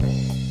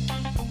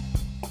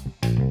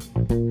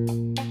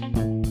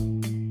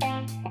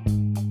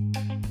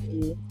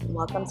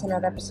welcome to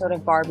another episode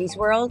of Barbie's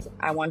World.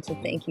 I want to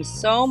thank you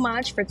so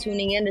much for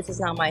tuning in. This is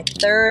now my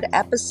third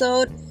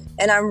episode,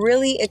 and I'm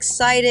really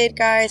excited,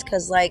 guys,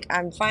 because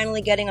I'm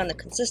finally getting on the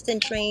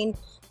consistent train.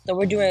 So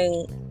we're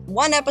doing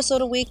one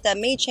episode a week. That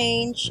may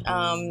change.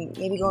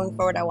 Maybe going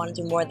forward, I want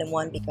to do more than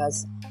one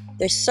because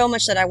there's so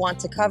much that I want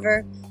to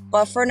cover.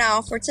 But for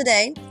now, for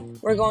today,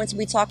 we're going to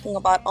be talking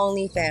about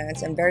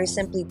OnlyFans, and very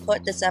simply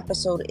put, this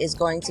episode is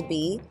going to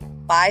be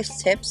 5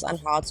 tips on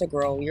how to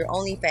grow your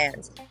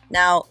OnlyFans.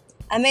 Now,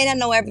 I may not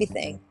know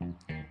everything,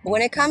 but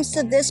when it comes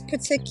to this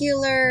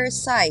particular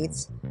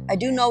site, I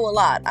do know a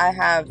lot. I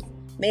have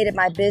made it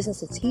my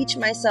business to teach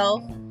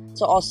myself,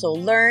 to also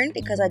learn,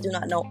 because I do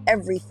not know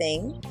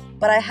everything.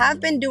 But I have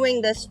been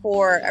doing this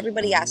for,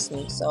 everybody asked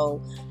me,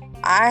 so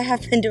I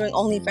have been doing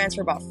OnlyFans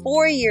for about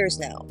 4 years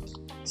now.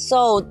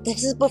 So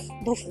this is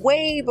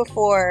way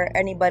before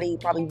anybody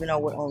probably even know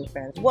what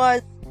OnlyFans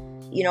was.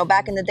 You know,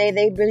 back in the day,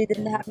 they really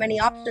didn't have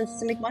many options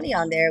to make money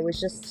on there. It was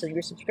just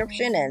your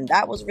subscription, and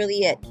that was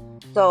really it.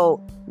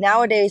 So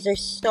nowadays,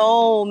 there's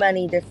so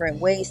many different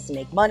ways to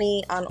make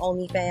money on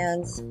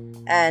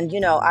OnlyFans. And,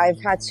 you know,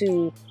 I've had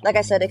to, like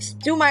I said,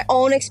 do my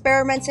own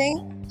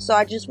experimenting. So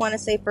I just want to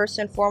say first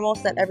and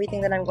foremost that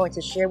everything that I'm going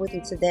to share with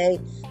you today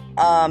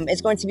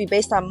is going to be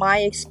based on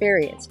my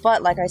experience.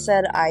 But like I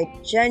said,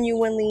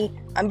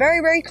 I'm very,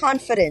 very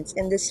confident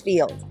in this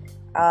field.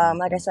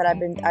 Like I said,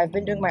 I've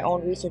been doing my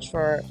own research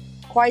for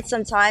quite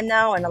some time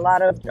now, and a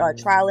lot of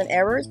trial and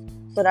errors.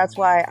 So that's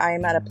why I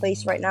am at a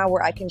place right now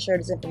where I can share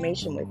this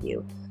information with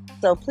you.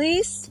 So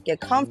please get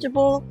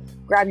comfortable,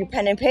 grab your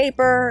pen and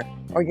paper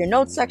or your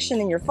notes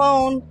section in your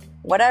phone,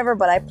 whatever.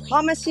 But I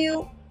promise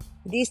you,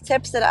 these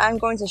tips that I'm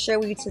going to share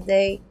with you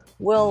today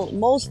will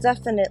most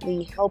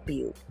definitely help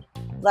you.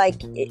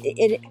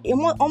 It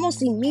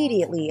almost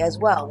immediately as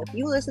well. If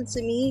you listen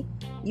to me,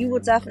 you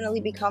will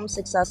definitely become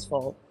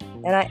successful.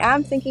 And I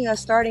am thinking of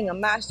starting a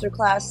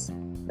masterclass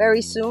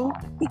very soon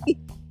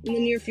in the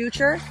near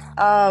future.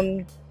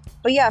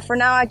 But yeah, for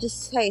now, I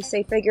just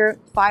figure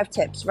 5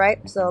 tips,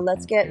 right? So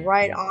let's get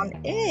right on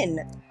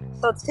in.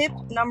 So tip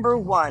number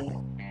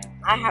 1,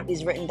 I have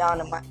these written down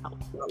in my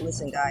notes. So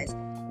listen, guys,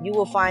 you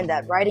will find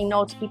that writing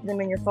notes, keeping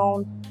them in your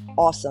phone,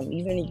 awesome.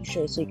 Even if you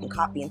should, so you can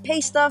copy and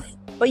paste stuff.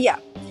 But yeah,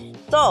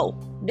 so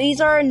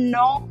these are in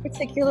no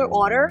particular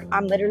order.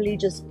 I'm literally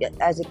just,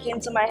 as it came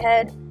to my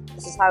head,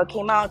 this is how it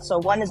came out. So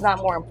one is not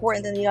more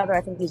important than the other. I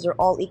think these are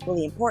all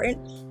equally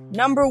important.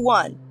 Number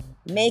 1,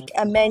 make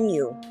a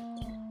menu.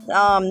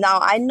 Now,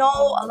 I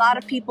know a lot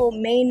of people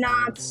may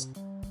not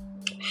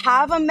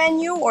have a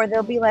menu, or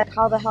they'll be like,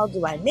 how the hell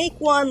do I make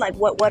one? Like,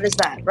 what is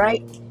that,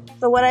 right?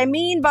 So what I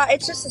mean by,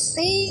 it's just the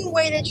same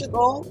way that you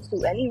go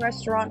to any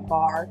restaurant,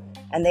 bar,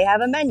 and they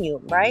have a menu,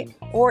 right?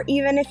 Or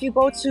even if you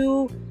go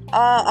to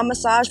a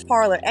massage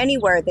parlor,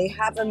 anywhere, they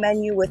have a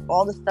menu with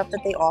all the stuff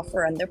that they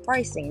offer and their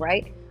pricing,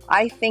 right?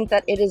 I think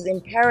that it is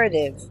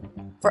imperative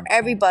for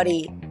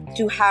everybody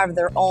to have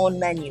their own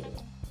menu.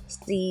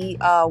 See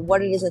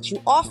what it is that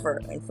you offer,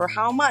 and for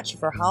how much,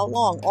 for how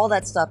long, all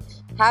that stuff.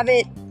 Have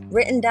it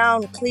written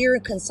down clear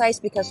and concise,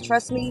 because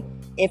trust me,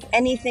 if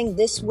anything,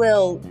 this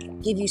will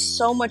give you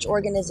so much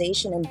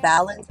organization and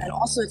balance. And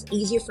also, it's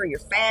easier for your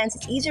fans.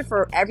 It's easier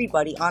for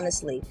everybody,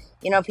 honestly.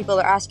 You know, people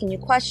are asking you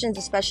questions,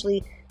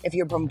 especially if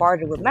you're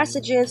bombarded with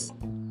messages.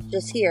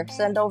 Just here,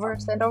 send over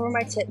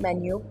my tip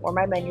menu, or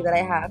my menu that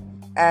I have.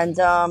 And,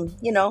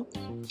 you know,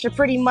 to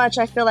pretty much,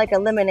 I feel like,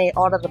 eliminate a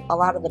lot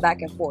of the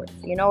back and forth.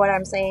 You know what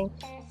I'm saying?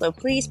 So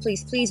please,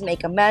 please, please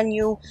make a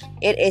menu.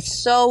 It is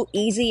so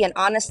easy. And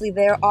honestly,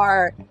 there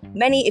are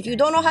many, if you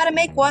don't know how to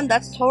make one,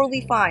 that's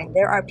totally fine.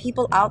 There are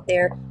people out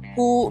there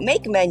who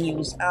make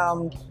menus.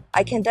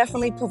 I can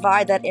definitely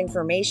provide that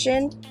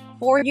information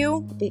for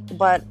you,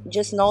 but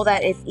just know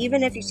that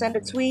even if you send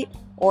a tweet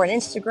or an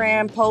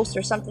Instagram post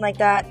or something like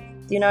that,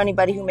 do you know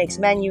anybody who makes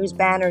menus,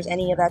 banners,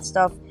 any of that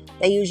stuff?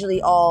 They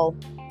usually all,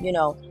 you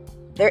know,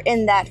 they're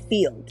in that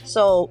field.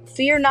 So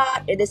fear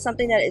not. It is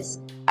something that is,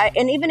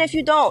 and even if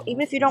you don't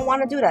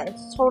want to do that,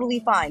 it's totally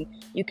fine.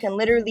 You can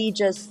literally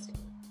just,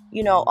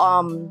 you know,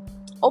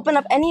 open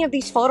up any of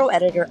these photo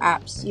editor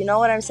apps, you know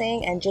what I'm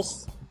saying? And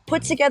just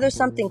put together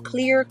something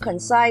clear,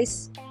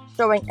 concise,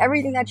 showing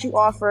everything that you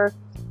offer,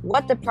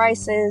 what the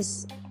price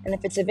is. And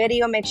if it's a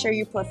video, make sure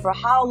you put for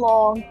how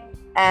long,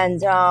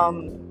 and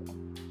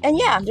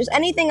yeah, just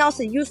anything else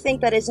that you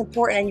think that is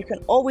important, and you can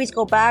always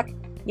go back,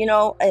 you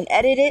know, and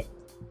edit it.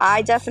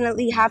 I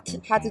definitely had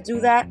to do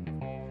that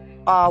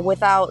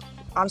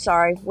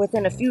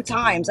within a few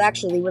times,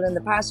 actually, within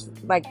the past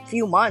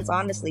few months,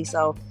 honestly.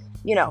 So,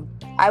 you know,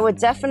 I would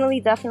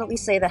definitely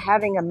say that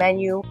having a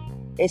menu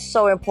is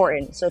so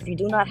important. So if you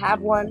do not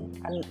have one,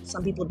 and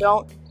some people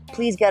don't,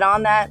 please get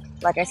on that.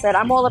 Like I said,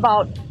 I'm all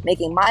about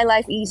making my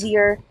life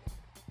easier.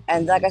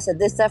 And like I said,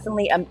 this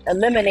definitely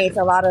eliminates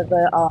a lot of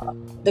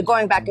the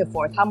going back and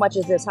forth. How much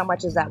is this? How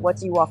much is that? What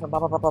do you offer? Blah,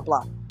 blah, blah, blah,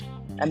 blah.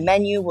 A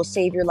menu will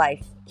save your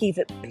life. Keep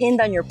it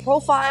pinned on your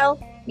profile.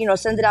 You know,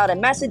 send it out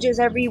in messages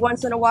every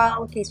once in a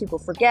while in case people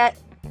forget.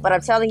 But I'm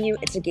telling you,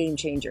 it's a game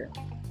changer.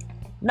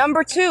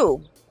 Number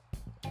 2,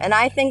 and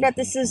I think that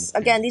this is,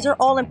 again, these are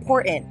all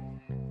important.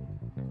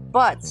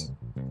 But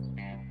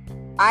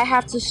I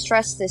have to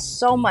stress this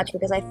so much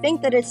because I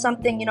think that it's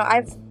something, you know,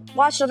 I've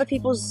watched other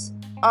people's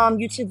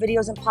YouTube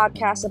videos and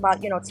podcasts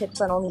about, you know,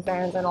 tips on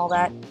OnlyFans and all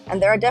that.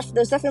 And there's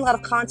definitely a lot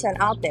of content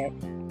out there.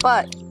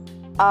 But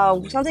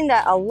something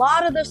that a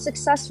lot of the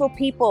successful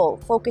people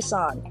focus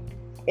on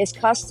is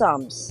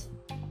customs.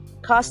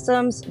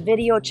 Customs,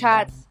 video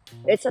chats.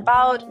 It's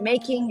about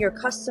making your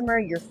customer,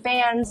 your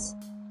fans,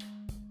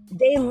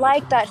 they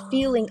like that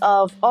feeling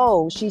of,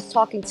 oh, she's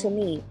talking to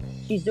me.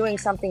 She's doing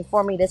something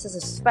for me. This is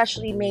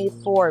especially made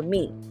for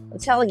me. I'm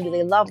telling you,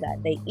 they love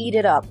that. They eat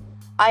it up.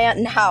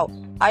 Now,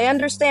 I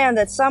understand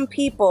that some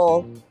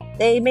people,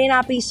 they may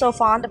not be so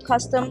fond of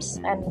customs.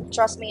 And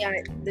trust me,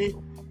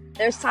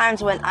 there's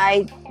times when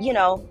I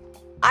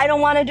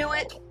don't want to do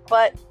it,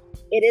 but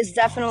it is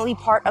definitely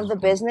part of the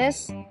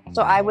business.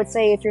 So I would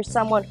say if you're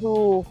someone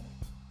who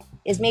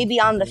is maybe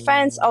on the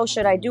fence, oh,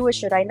 should I do it?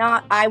 Should I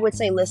not? I would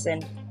say,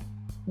 listen,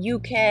 you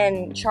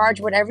can charge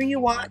whatever you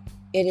want.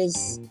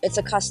 It's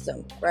a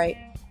custom, right?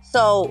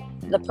 So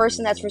the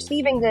person that's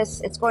receiving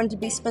this, it's going to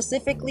be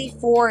specifically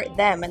for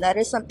them. And that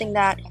is something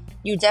that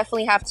you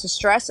definitely have to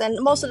stress. And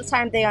most of the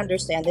time they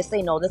understand this.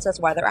 They know this. That's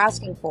why they're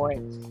asking for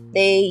it.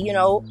 They,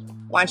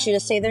 want you to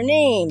say their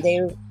name.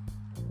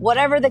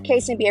 Whatever the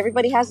case may be,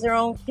 everybody has their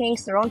own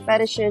kinks, their own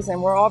fetishes,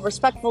 and we're all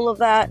respectful of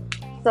that.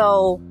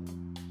 So,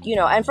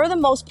 and for the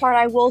most part,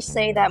 I will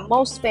say that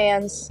most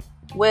fans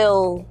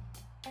will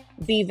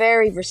be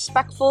very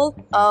respectful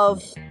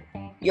of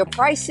your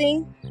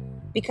pricing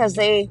because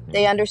they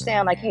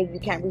understand, like, hey, you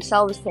can't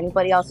resell this to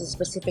anybody else. It's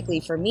specifically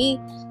for me.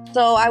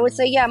 So I would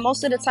say, yeah,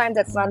 most of the time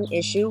that's not an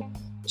issue.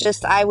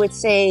 Just, I would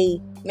say,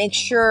 make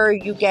sure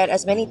you get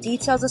as many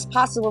details as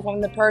possible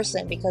from the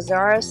person, because there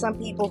are some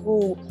people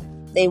who,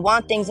 they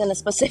want things in a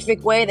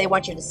specific way. They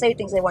want you to say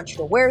things. They want you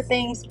to wear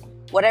things,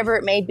 whatever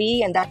it may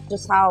be. And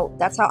that's how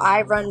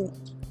I run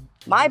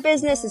my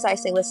business. Is I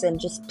say, listen,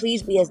 just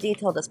please be as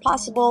detailed as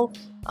possible,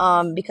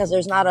 because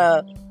there's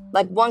not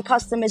one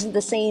custom isn't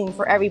the same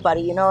for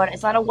everybody, and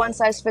it's not a one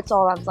size fits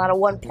all. It's not a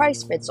one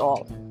price fits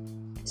all.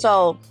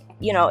 So,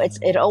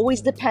 it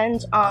always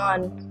depends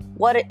on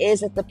what it is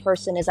that the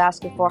person is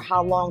asking for,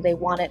 how long they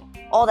want it,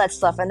 all that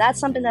stuff. And that's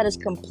something that is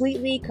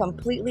completely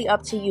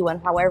up to you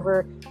and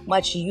however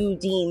much you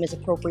deem is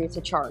appropriate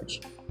to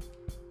charge.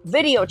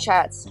 Video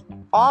chats,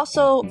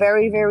 also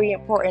very, very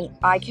important.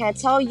 I can't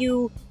tell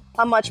you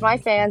how much my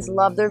fans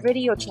love their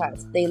video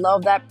chats. They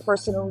love that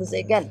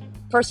personalization,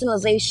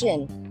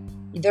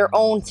 their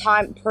own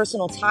time,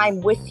 personal time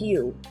with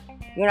you.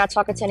 You're not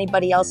talking to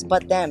anybody else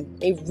but them.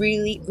 They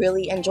really,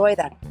 really enjoy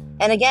that.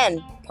 And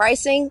again,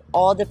 pricing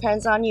all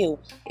depends on you.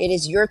 It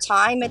is your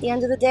time at the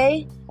end of the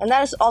day. And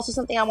that is also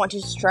something I want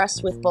to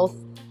stress with both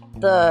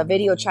the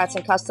video chats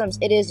and customs.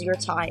 It is your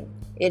time.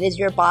 It is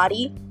your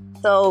body.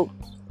 So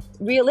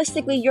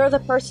realistically, you're the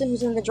person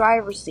who's in the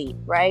driver's seat,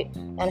 right?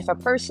 And if a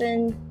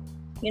person,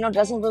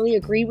 doesn't really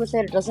agree with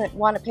it or doesn't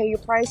want to pay your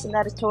price, and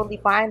that is totally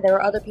fine. There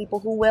are other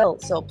people who will.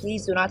 So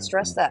please do not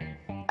stress that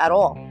at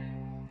all.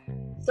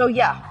 So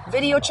yeah,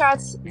 video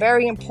chats,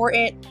 very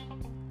important.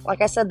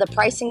 Like I said, the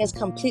pricing is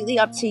completely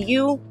up to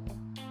you.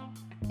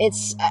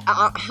 Listen,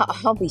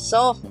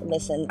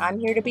 I'm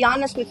here to be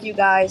honest with you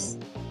guys.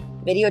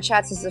 Video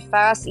chats is a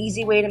fast,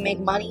 easy way to make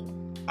money.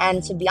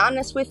 And to be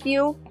honest with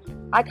you,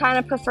 I kind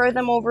of prefer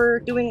them over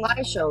doing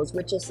live shows,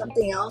 which is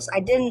something else. I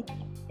didn't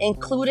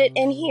include it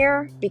in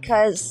here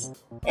because,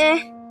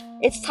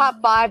 it's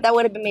top 5. That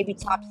would have been maybe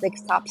top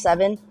 6, top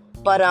 7.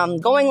 But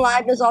going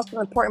live is also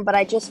important, but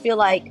I just feel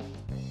like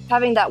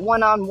having that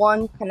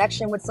one-on-one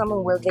connection with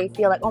someone where they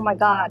feel like, oh my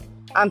God,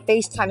 I'm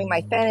FaceTiming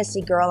my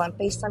fantasy girl. I'm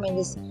FaceTiming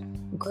this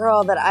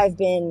girl that I've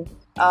been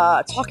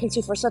talking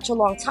to for such a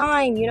long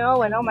time,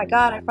 and oh my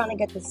God, I finally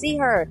get to see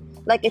her.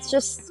 Like, it's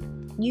just,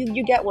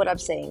 you get what I'm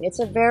saying. It's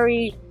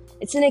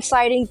an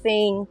exciting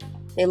thing.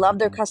 They love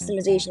their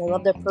customization. They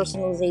love their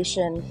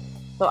personalization.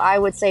 So I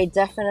would say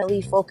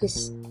definitely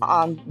focus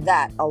on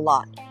that a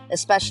lot,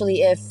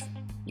 especially if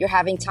you're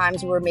having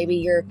times where maybe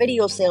your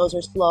video sales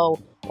are slow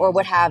or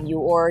what have you,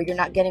 or you're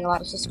not getting a lot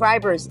of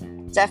subscribers.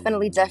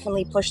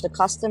 Definitely push the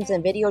customs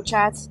and video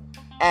chats,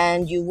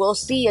 and you will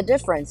see a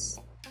difference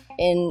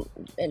in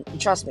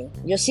trust me,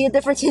 you'll see a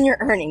difference in your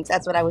earnings.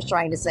 That's what I was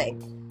trying to say.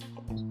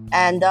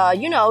 And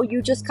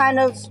you just kind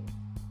of,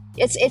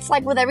 it's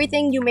like with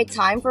everything, you make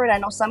time for it. I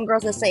know some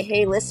girls that say,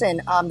 hey,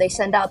 listen, they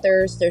send out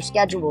their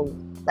schedule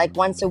like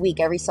once a week,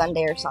 every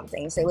Sunday or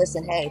something. Say,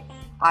 listen, hey,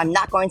 I'm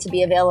not going to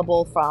be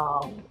available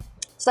from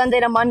Sunday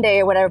to Monday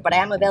or whatever, but I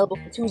am available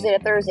from Tuesday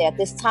to Thursday at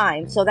this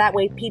time. So that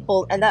way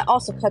people, and that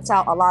also cuts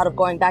out a lot of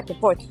going back and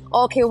forth.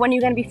 Oh, okay, when are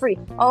you going to be free?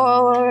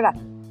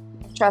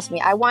 Trust me,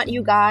 I want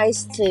you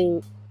guys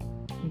to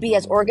be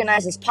as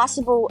organized as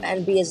possible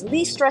and be as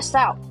least stressed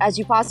out as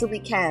you possibly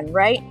can,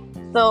 right?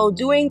 So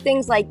doing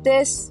things like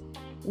this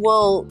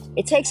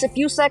it takes a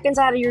few seconds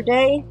out of your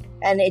day,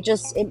 and it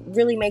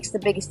really makes the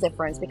biggest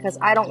difference, because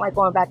I don't like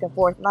going back and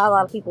forth. Not a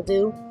lot of people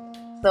do.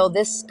 So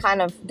this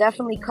kind of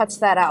definitely cuts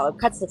that out. It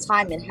cuts the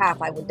time in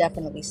half, I would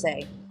definitely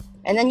say.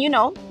 And then,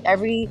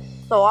 every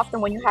so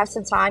often when you have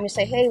some time, you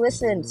say, hey,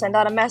 listen, send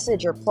out a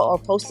message or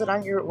post it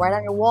on right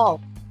on your wall.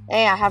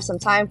 Hey, I have some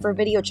time for a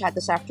video chat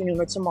this afternoon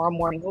or tomorrow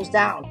morning. Who's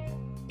down?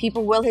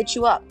 People will hit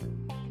you up.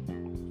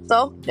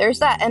 So there's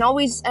that. And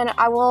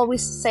I will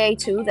always say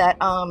too that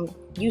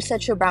you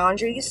set your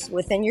boundaries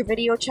within your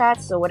video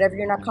chat. So whatever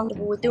you're not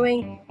comfortable with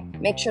doing,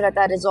 make sure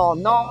that is all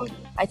known.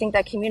 I think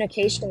that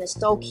communication is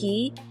so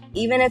key.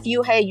 Even if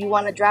you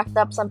want to draft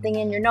up something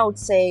in your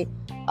notes, say,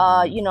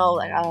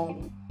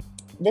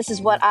 this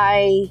is what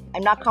I'm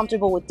not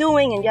comfortable with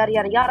doing, and yada,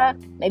 yada, yada.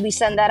 Maybe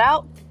send that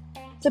out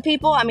to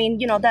people. I mean,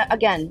 that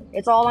again,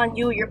 it's all on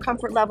you, your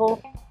comfort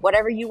level.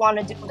 Whatever you want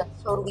to do,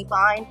 that's totally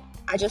fine.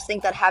 I just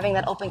think that having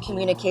that open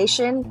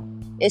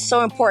communication is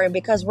so important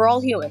because we're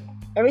all human.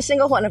 Every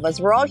single one of us,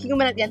 we're all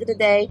human at the end of the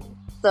day.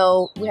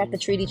 So we have to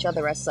treat each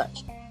other as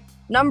such.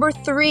 Number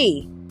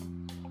 3,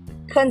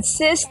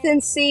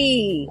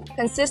 consistency.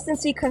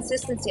 Consistency.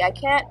 I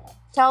can't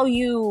tell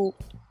you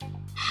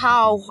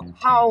how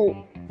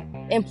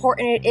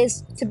important it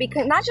is to be,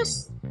 not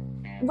just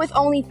with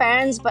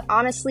OnlyFans, but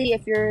honestly,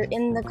 if you're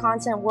in the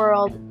content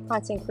world,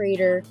 content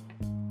creator,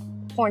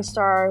 porn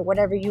star,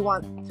 whatever you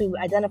want to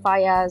identify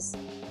as,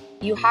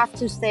 you have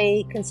to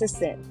stay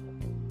consistent.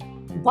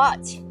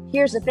 But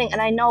here's the thing,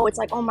 and I know it's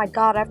like, oh my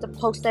God, I have to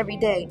post every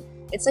day.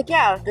 It's like,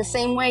 yeah, the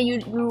same way you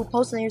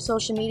post on your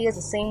social media is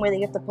the same way that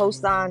you have to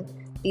post on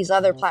these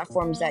other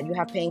platforms that you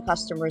have paying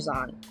customers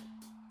on.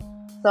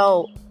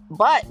 So,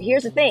 but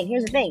here's the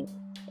thing.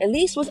 At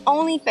least with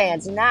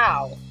OnlyFans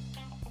now,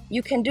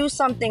 you can do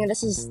something, and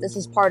this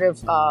is part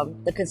of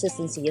the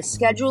consistency, is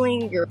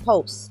scheduling your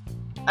posts.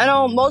 I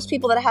know most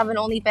people that have an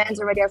OnlyFans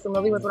already are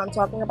familiar with what I'm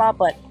talking about,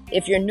 but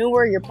if you're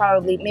newer, you're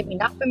probably maybe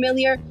not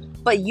familiar.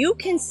 But you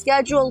can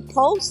schedule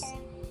posts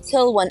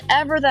till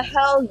whenever the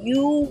hell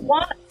you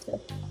want.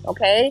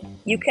 Okay?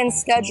 You can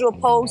schedule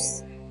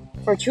posts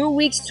for 2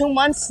 weeks, 2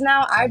 months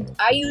now. I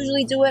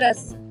usually do it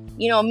as,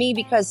 me,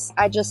 because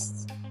I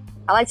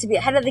like to be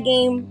ahead of the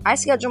game. I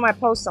schedule my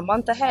posts a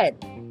month ahead,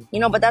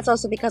 but that's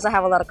also because I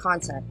have a lot of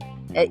content.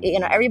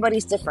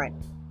 Everybody's different.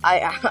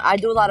 I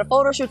do a lot of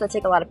photo shoots. I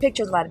take a lot of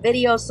pictures, a lot of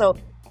videos. So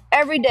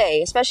every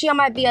day, especially on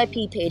my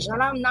VIP page,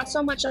 and I'm not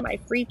so much on my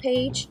free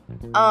page,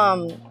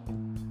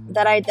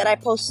 that I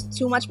post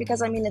too much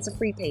because it's a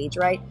free page,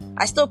 right?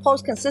 I still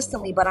post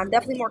consistently, but I'm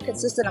definitely more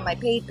consistent on my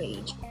paid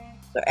page.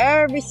 So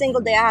every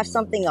single day I have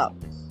something up,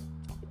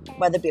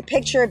 whether it be a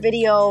picture, a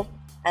video,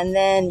 and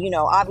then,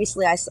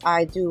 obviously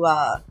I do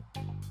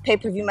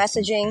pay-per-view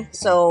messaging.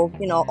 So,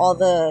 all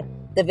the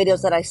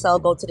videos that I sell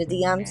go to the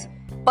DMs.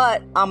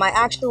 But on my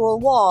actual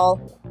wall,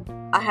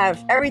 I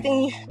have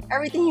everything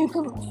you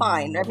can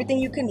find, everything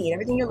you can need,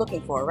 everything you're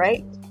looking for,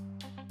 right?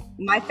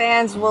 My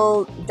fans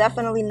will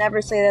definitely never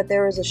say that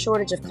there is a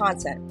shortage of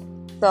content.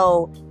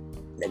 So,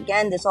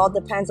 again, this all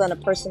depends on a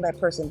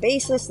person-by-person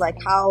basis, like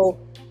how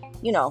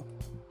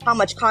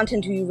much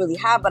content do you really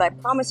have, but I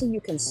promise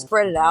you can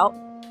spread it out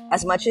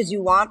as much as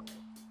you want.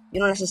 You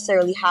don't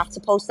necessarily have to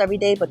post every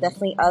day, but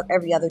definitely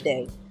every other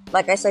day.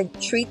 Like I said,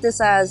 treat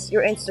this as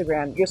your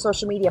Instagram, your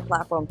social media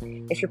platform.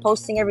 If you're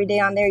posting every day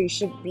on there, you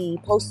should be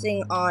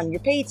posting on your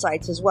paid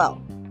sites as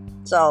well.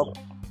 So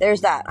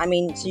there's that.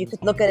 So you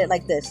could look at it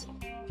like this.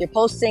 If you're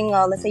posting,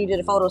 let's say you did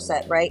a photo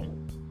set, right?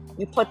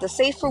 You put the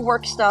safe for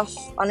work stuff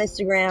on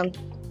Instagram,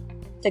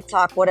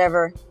 TikTok,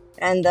 whatever,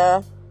 and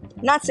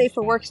not safe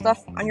for work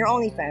stuff on your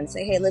OnlyFans.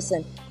 Say, hey,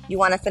 listen, you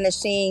want to finish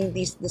seeing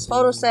this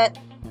photo set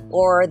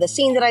or the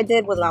scene that I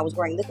did when I was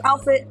wearing this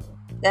outfit,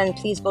 then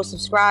please go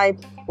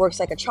subscribe. Works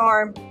like a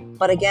charm.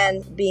 But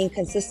again, being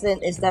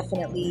consistent is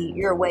definitely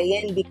your way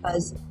in,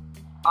 because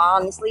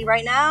honestly,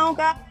 right now,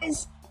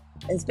 guys,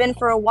 it's been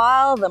for a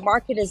while. The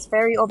market is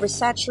very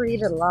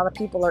oversaturated. A lot of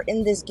people are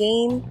in this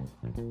game.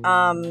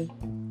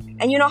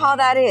 And you know how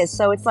that is.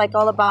 So it's like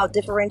all about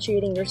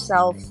differentiating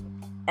yourself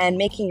and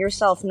making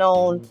yourself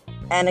known.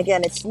 And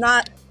again, it's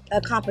not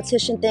a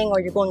competition thing or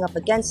you're going up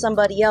against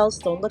somebody else.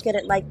 Don't look at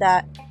it like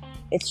that.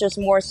 It's just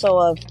more so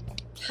of,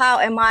 how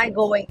am I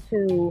going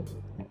to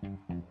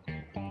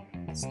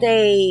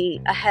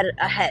stay ahead,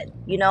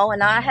 and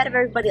not ahead of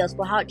everybody else,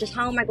 but how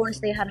am I going to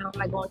stay ahead? How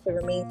am I going to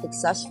remain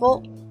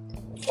successful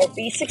or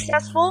be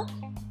successful?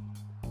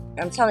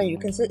 I'm telling you,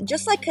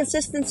 just like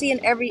consistency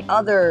in every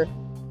other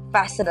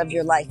facet of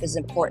your life is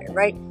important,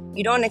 right?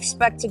 You don't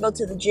expect to go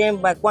to the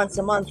gym like once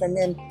a month and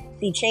then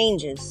see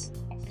changes.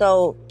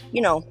 So,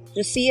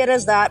 just see it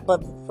as that.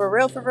 But for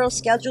real,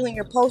 scheduling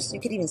your posts, you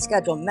could even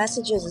schedule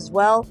messages as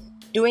well.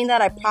 Doing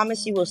that, I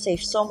promise you, will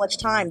save so much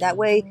time. That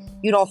way,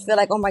 you don't feel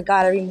like, oh my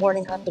God, every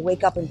morning I have to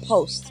wake up and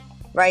post,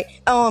 right?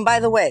 Oh, and by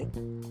the way,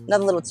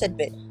 another little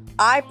tidbit.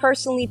 I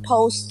personally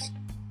post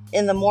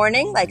in the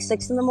morning, like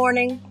 6 in the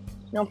morning,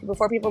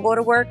 before people go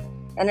to work.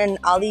 And then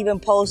I'll even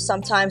post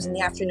sometimes in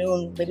the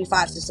afternoon, maybe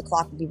 5, 6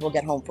 o'clock when people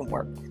get home from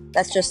work.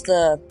 That's just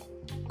the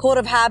code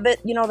of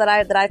habit,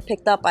 that I've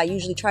picked up. I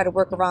usually try to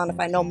work around. If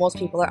I know most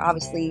people are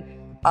obviously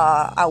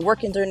out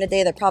working during the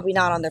day, they're probably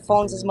not on their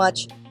phones as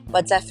much.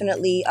 But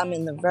definitely, I'm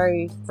in the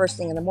very first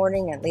thing in the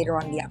morning and later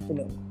on in the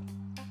afternoon.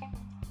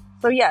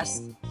 So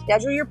yes,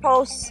 schedule your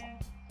posts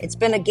It's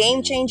been a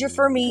game changer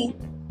for me.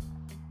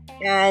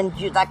 And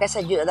like I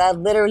said, that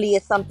literally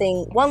is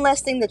one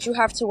less thing that you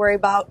have to worry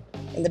about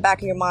in the back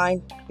of your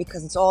mind,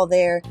 because it's all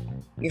there.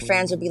 Your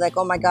fans will be like,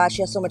 oh my gosh,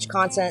 she has so much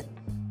content.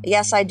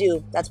 Yes, I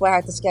do. That's why I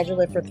have to schedule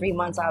it for 3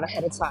 months out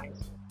ahead of time.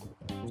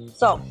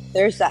 So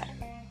there's that.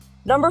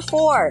 Number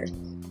 4.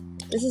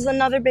 This is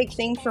another big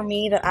thing for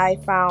me that I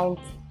found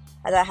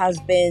that has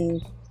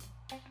been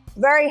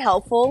very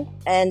helpful.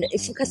 And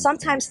it's because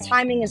sometimes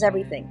timing is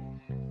everything.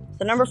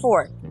 So number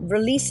 4,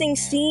 releasing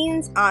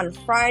scenes on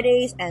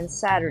Fridays and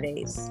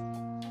Saturdays.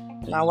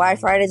 Now, why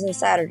Fridays and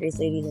Saturdays,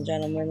 ladies and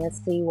gentlemen?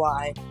 Let's see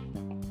why.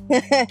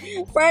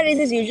 Fridays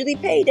is usually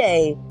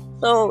payday.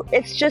 So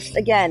it's just,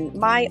 again,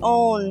 my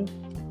own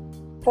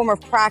form of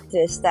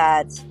practice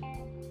that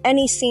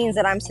any scenes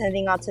that I'm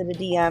sending out to the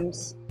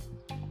DMs,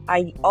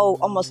 I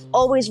almost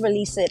always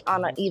release it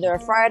on either a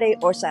Friday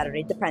or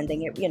Saturday,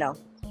 depending,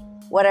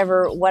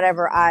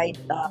 whatever I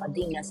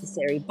deem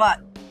necessary. But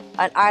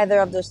on either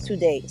of those 2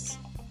 days,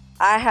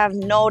 I have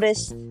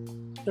noticed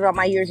throughout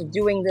my years of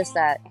doing this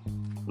that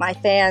my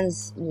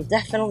fans will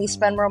definitely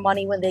spend more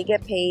money when they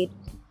get paid.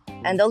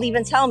 And they'll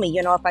even tell me,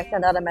 if I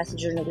send out a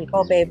message during the week,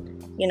 oh babe,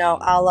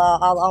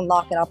 I'll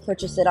unlock it, I'll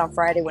purchase it on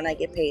Friday when I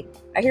get paid.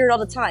 I hear it all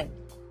the time.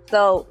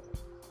 So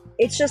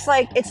it's just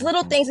like, it's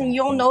little things, and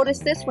you'll notice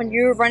this when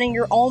you're running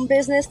your own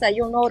business, that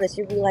you'll notice.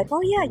 You'll be like,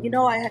 oh yeah,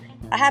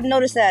 I have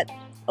noticed that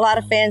a lot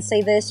of fans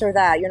say this or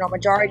that.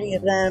 Majority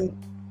of them,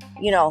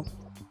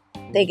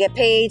 they get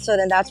paid, so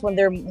then that's when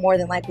they're more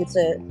than likely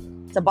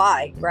to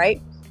buy,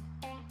 right?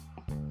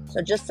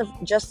 So just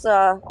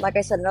like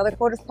I said, another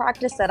code of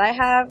practice that I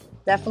have,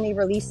 definitely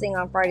releasing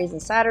on Fridays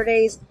and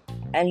Saturdays.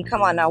 And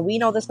come on now, we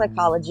know the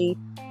psychology.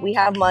 We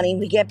have money,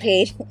 we get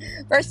paid.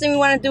 First thing we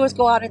want to do is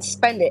go out and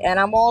spend it. And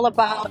I'm all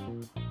about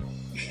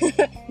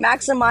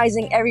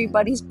maximizing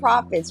everybody's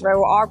profits, right?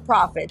 Or our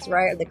profits,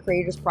 right? Or the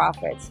creators'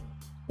 profits.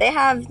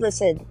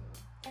 Listen,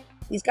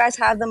 these guys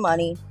have the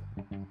money.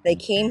 They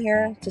came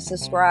here to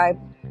subscribe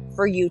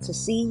for you, to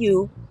see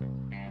you,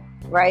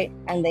 right?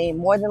 And they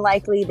more than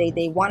likely,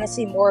 they want to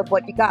see more of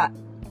what you got.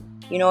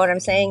 You know what I'm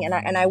saying?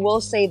 And I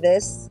will say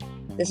this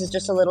is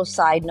just a little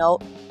side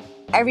note.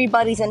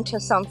 Everybody's into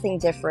something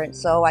different.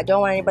 So I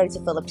don't want anybody to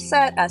feel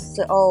upset as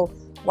to, oh,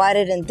 why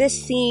didn't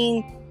this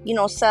scene,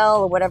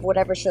 sell, or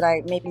whatever, should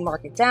I maybe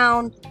mark it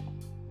down?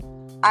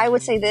 I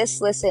would say this,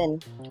 listen,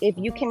 if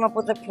you came up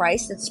with a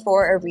price, it's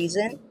for a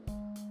reason.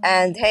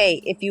 And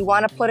hey, if you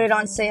want to put it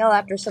on sale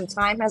after some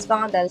time has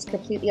gone, that is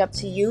completely up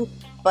to you.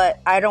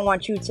 But I don't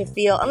want you to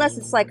feel, unless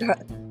it's like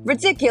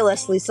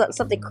ridiculously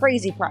something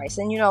crazy price,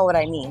 and you know what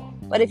I mean.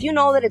 But if you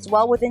know that it's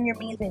well within your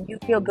means and you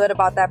feel good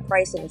about that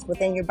price and it's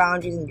within your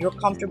boundaries and you're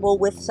comfortable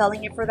with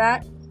selling it for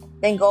that,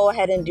 then go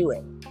ahead and do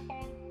it.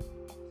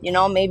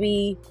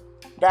 Maybe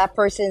that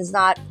person's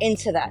not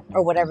into that,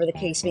 or whatever the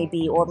case may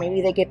be, or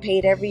maybe they get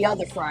paid every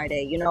other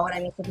Friday. You know what I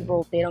mean? Some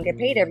people, they don't get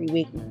paid every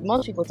week.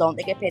 Most people don't.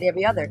 They get paid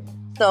every other.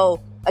 So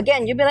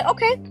again, you'll be like,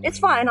 okay, it's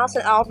fine.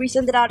 I'll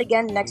resend it out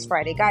again next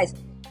Friday. Guys,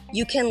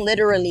 you can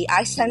literally,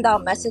 I send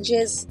out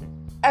messages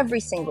every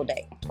single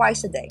day,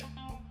 twice a day,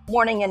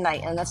 morning and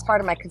night. And that's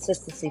part of my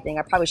consistency thing.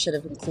 I probably should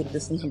have included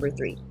this in number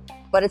 3,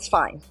 but it's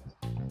fine.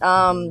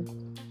 And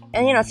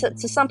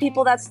to some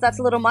people that's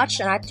a little much,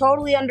 and I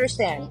totally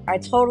understand. I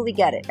totally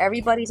get it.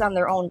 Everybody's on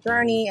their own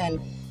journey, and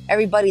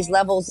everybody's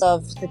levels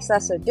of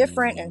success are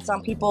different. And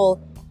some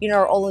people,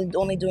 are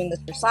only doing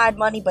this for side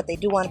money, but they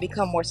do want to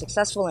become more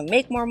successful and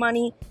make more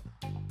money.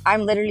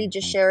 I'm literally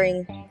just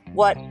sharing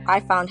what I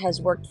found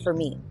has worked for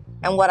me,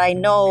 and what I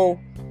know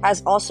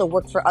has also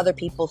worked for other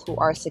people who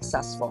are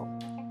successful.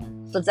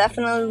 So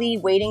definitely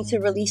waiting to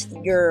release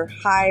your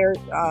higher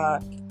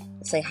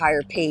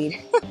paid.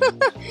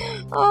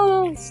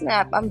 Oh,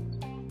 snap. I'm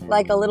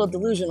like a little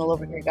delusional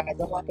over here, guys.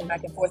 I'm walking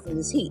back and forth in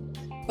this heat.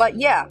 But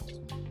yeah,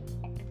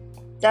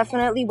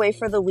 definitely wait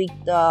for the week,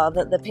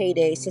 the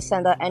paydays to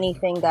send out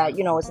anything that,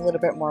 is a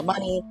little bit more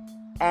money,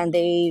 and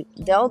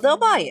they'll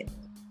buy it.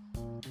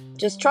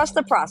 Just trust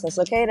the process,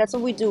 okay? That's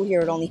what we do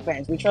here at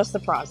OnlyFans. We trust the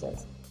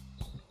process.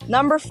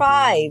 Number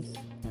 5,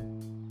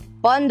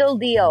 bundle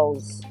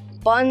deals.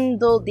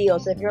 Bundle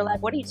deals. If you're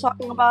like, what are you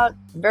talking about?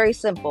 Very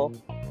simple.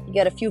 You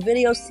get a few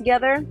videos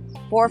together,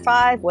 4 or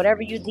 5,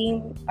 whatever you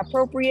deem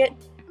appropriate,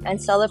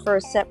 and sell it for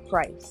a set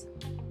price.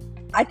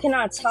 I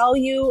cannot tell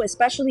you,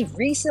 especially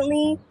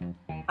recently,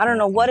 I don't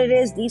know what it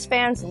is, these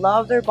fans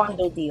love their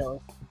bundle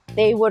deals.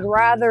 They would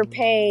rather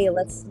pay,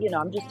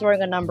 I'm just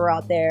throwing a number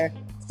out there.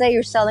 Say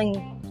you're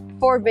selling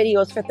 4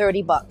 videos for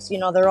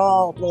 $30. They're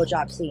all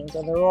blowjob scenes,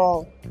 or they're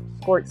all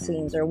sports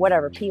scenes, or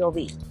whatever,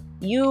 POV.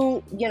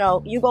 You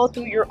go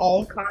through your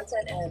own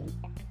content and,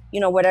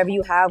 whatever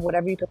you have,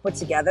 whatever you could put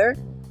together.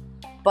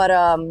 But,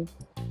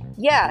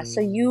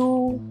 so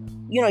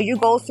you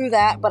go through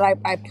that, but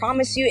I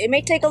promise you, it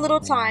may take a little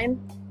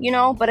time,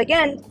 but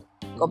again,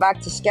 go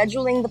back to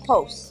scheduling the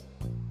posts.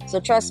 So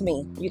trust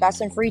me, you got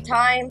some free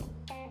time,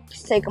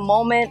 just take a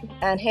moment,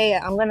 and hey,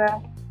 I'm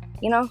gonna,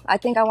 I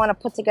think I want to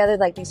put together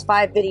like these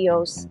 5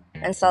 videos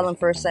and sell them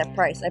for a set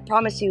price. I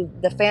promise you,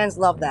 the fans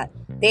love that.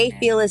 They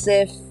feel as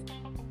if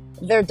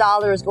their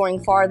dollar is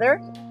going farther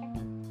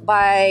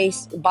by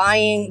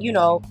buying,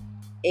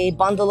 a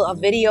bundle of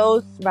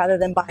videos rather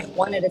than buying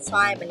one at a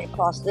time and it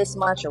costs this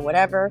much or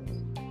whatever.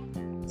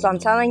 So I'm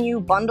telling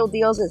you, bundle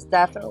deals is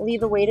definitely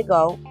the way to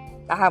go.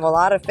 I have a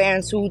lot of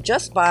fans who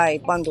just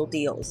buy bundle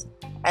deals.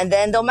 And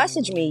then they'll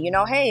message me,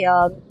 hey,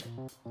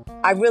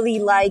 I really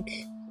like,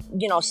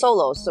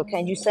 solos. So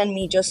can you send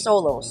me just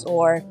solos?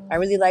 Or I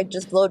really like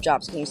just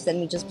blowjobs. Can you send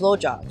me just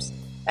blowjobs?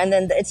 And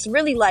then it's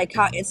really like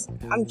I'm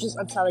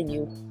telling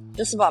you,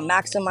 just about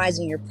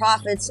maximizing your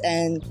profits.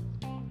 And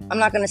I'm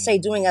not going to say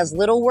doing as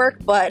little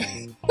work, but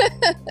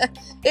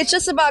it's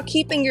just about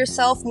keeping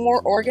yourself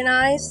more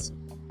organized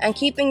and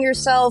keeping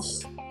yourself,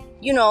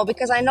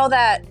 because I know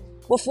that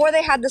before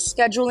they had the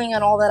scheduling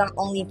and all that on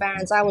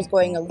OnlyFans, I was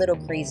going a little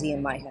crazy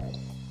in my head.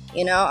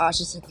 I was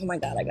just like, oh my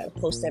God, I got to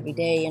post every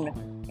day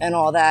and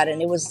all that.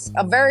 And it was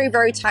a very,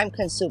 very time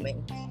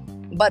consuming.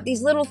 But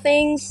these little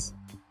things,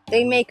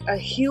 they make a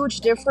huge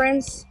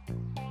difference.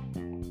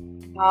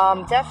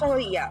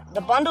 Definitely, yeah.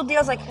 The bundle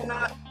deals, I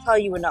cannot tell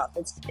you enough.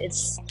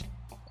 It's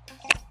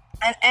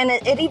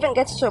it even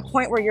gets to a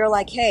point where you're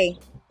like, hey,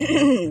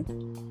 you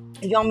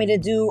want me to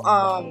do,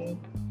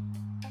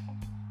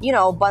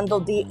 bundle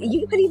deal?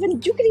 You could even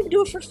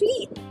do it for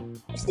feet.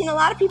 I've seen a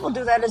lot of people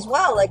do that as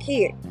well. Like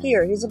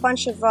here's a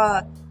bunch of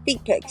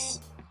feet pics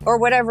or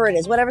whatever it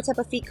is, whatever type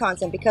of feet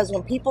content. Because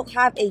when people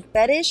have a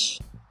fetish,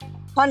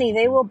 honey,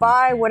 they will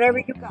buy whatever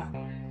you got.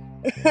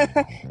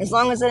 As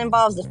long as it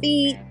involves the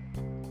feet,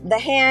 the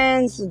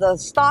hands, the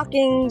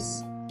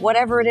stockings,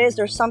 whatever it is,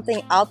 there's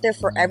something out there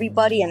for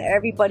everybody, and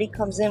everybody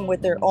comes in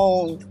with their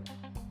own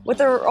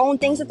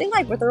things that they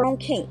like, with their own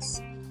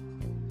kinks.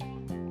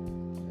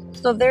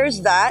 So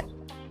there's that.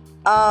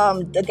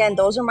 Again,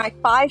 those are my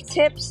 5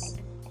 tips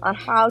on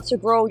how to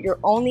grow your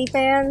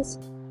OnlyFans.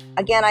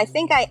 Again, I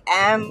think I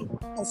am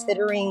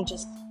considering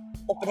just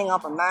opening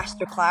up a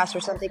masterclass or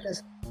something,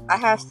 because I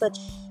have such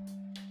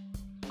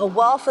a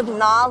wealth of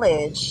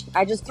knowledge.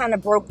 I just kind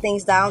of broke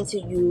things down to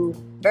you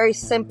very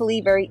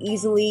simply, very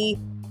easily.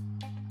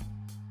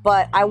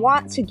 But I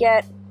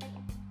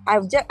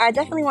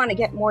definitely want to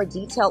get more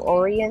detail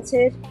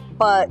oriented,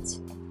 but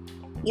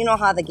you know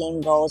how the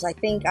game goes. I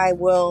think I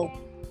will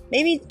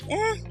maybe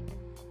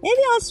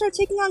I'll start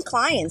taking on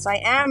clients. I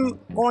am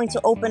going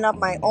to open up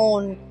my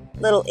own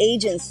little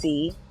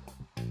agency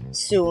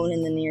soon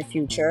in the near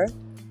future.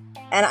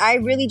 And I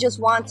really just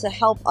want to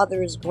help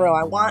others grow.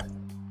 I want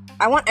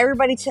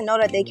everybody to know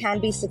that they can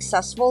be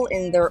successful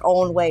in their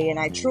own way. And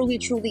I truly,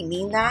 truly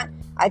mean that.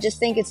 I just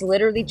think it's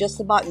literally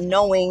just about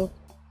knowing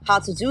how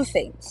to do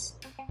things,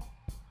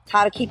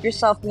 how to keep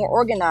yourself more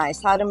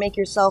organized, how to make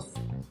yourself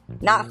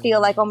not feel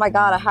like, oh my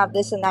God, I have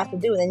this and that to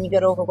do. And then you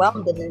get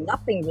overwhelmed and then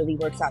nothing really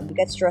works out. You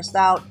get stressed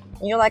out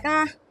and you're like,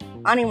 I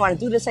don't even want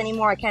to do this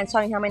anymore. I can't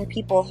tell you how many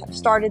people have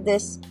started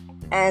this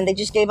and they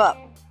just gave up.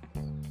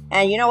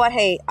 And you know what?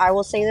 Hey, I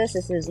will say this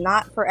is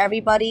not for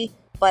everybody,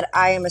 but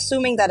I am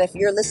assuming that if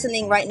you're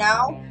listening right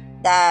now,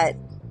 that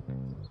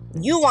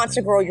you want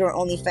to grow your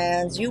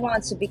OnlyFans, you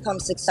want to become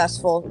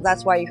successful.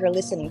 That's why you're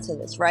listening to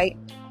this, right?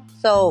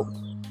 So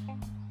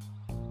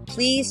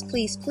please,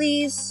 please,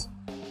 please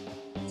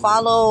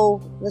follow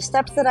the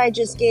steps that I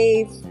just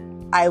gave.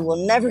 I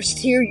will never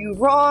steer you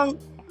wrong.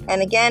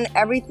 And again,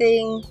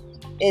 everything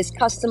is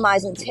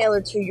customized and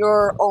tailored to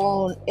your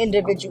own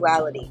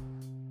individuality.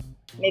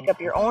 Make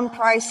up your own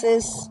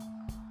prices,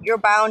 your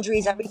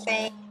boundaries,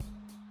 everything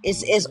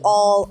is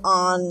all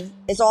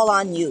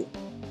on you.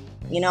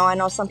 I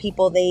know some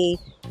people, they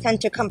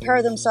tend to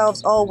compare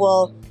themselves. Oh,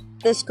 well,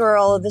 this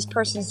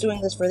person's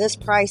doing this for this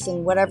price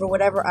and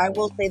whatever. I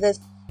will say this.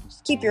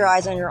 Just keep your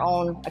eyes on your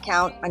own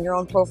account, on your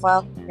own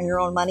profile, and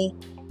your own money.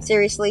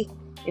 Seriously,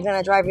 you're going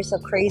to drive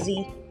yourself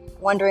crazy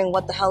wondering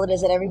what the hell it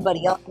is that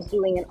everybody else is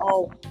doing. And,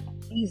 oh,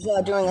 he's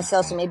doing a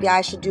sale, so maybe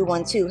I should do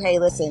one too. Hey,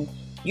 listen,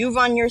 you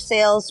run your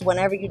sales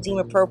whenever you deem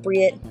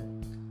appropriate.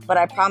 But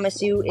I promise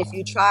you, if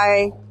you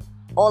try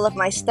all of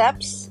my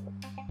steps,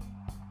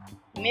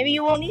 maybe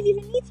you won't even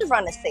need to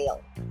run a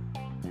sale.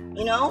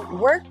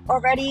 Work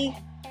already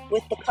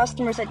with the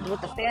customers,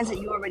 with the fans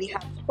that you already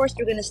have. Of course,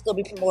 you're going to still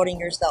be promoting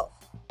yourself,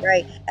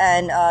 right?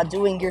 And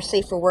doing your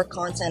safe for work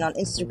content on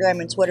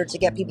Instagram and Twitter to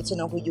get people to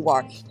know who you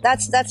are.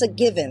 That's a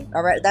given,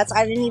 all right?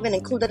 I didn't even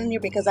include that in here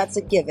because that's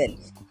a given.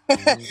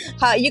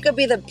 You could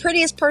be the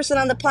prettiest person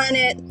on the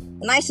planet,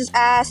 the nicest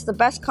ass, the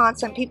best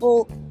content.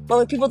 But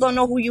if people don't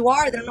know who you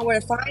are, they don't know where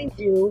to find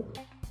you.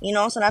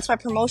 So that's why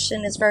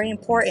promotion is very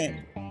important.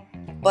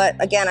 But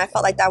again, I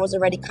felt like that was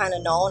already kind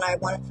of known. I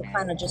wanted to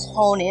kind of just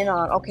hone in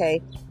on,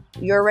 okay,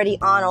 you're already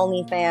on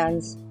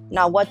OnlyFans.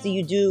 Now, what do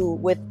you do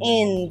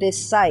within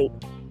this site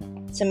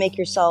to make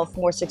yourself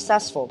more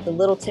successful? The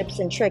little tips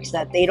and tricks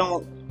that they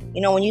don't,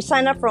 when you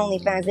sign up for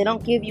OnlyFans, they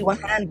don't give you a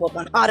handbook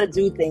on how to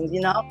do things,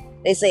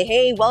 They say,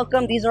 hey,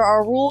 welcome, these are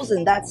our rules,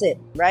 and that's it,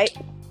 right?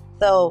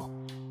 So,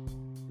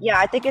 yeah,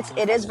 I think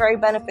it is very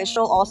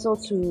beneficial also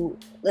to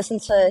listen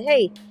to,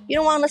 hey, you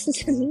don't want to listen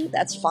to me?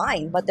 That's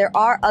fine. But there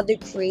are other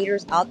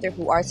creators out there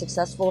who are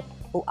successful,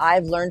 who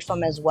I've learned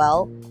from as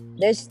well.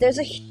 there's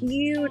a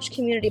huge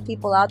community of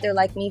people out there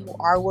like me who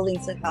are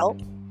willing to help.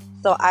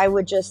 So I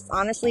would just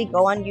honestly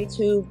go on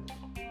YouTube,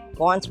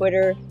 go on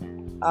Twitter,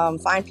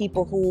 find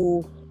people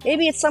who,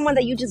 maybe it's someone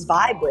that you just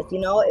vibe with, you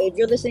know. If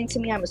you're listening to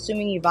me, I'm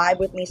assuming you vibe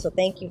with me, so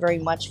thank you very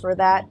much for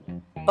that.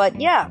 But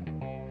yeah,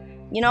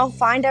 you know,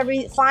 find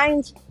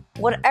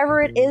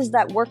whatever it is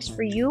that works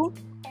for you,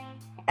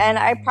 and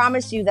I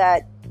promise you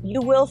that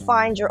you will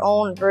find your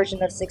own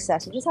version of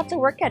success. You just have to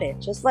work at it,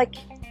 just like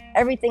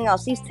everything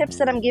else. These tips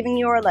that I'm giving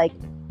you are like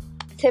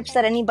tips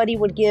that anybody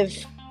would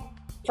give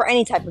for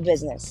any type of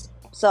business.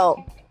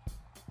 So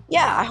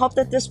yeah, I hope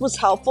that this was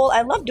helpful.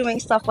 I love doing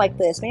stuff like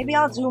this. Maybe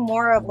I'll do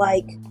more of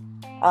like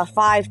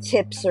 5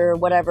 tips or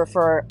whatever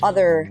for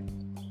other,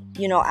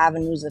 you know,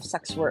 avenues of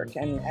sex work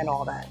and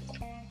all that.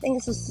 I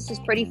think this is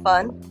pretty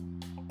fun.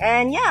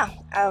 And yeah,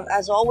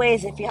 as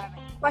always, if you have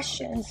any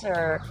questions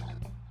or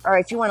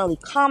if you want to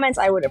leave comments,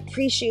 I would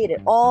appreciate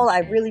it all. I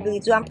really, really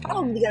do. I'm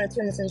probably going to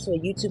turn this into a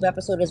YouTube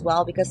episode as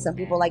well, because some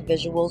people like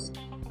visuals,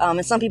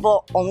 and some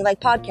people only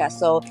like podcasts.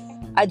 So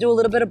I do a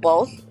little bit of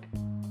both.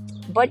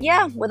 But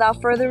yeah,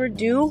 without further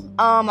ado,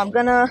 I'm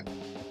going to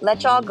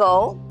let y'all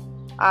go.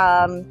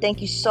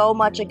 Thank you so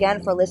much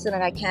again for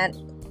listening. I can't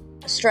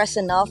stress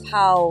enough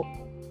how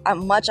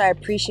much I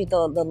appreciate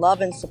the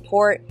love and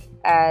support,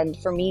 and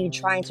for me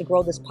trying to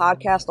grow this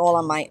podcast all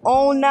on my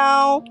own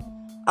now.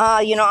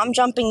 You know, I'm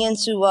jumping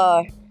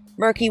into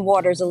murky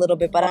waters a little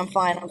bit, but I'm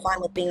fine. I'm fine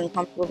with being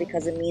uncomfortable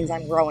because it means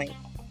I'm growing.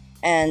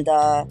 And,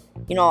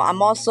 you know,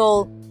 I'm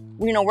also,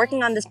 you know,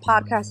 working on this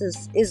podcast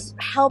is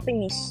helping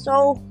me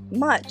so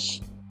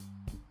much.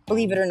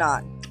 Believe it or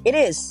not, it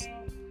is.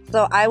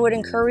 So I would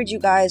encourage you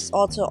guys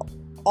all to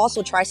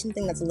also try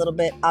something that's a little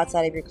bit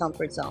outside of your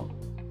comfort zone.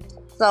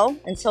 So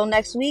until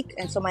next week,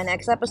 until my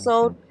next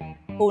episode,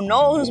 who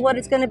knows what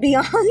it's going to be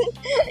on?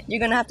 You're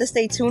going to have to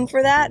stay tuned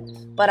for that.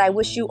 But I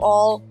wish you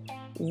all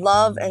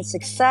love and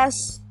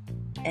success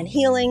and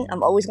healing.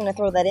 I'm always going to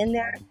throw that in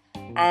there.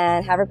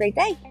 And have a great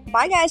day.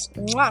 Bye, guys.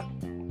 Mwah.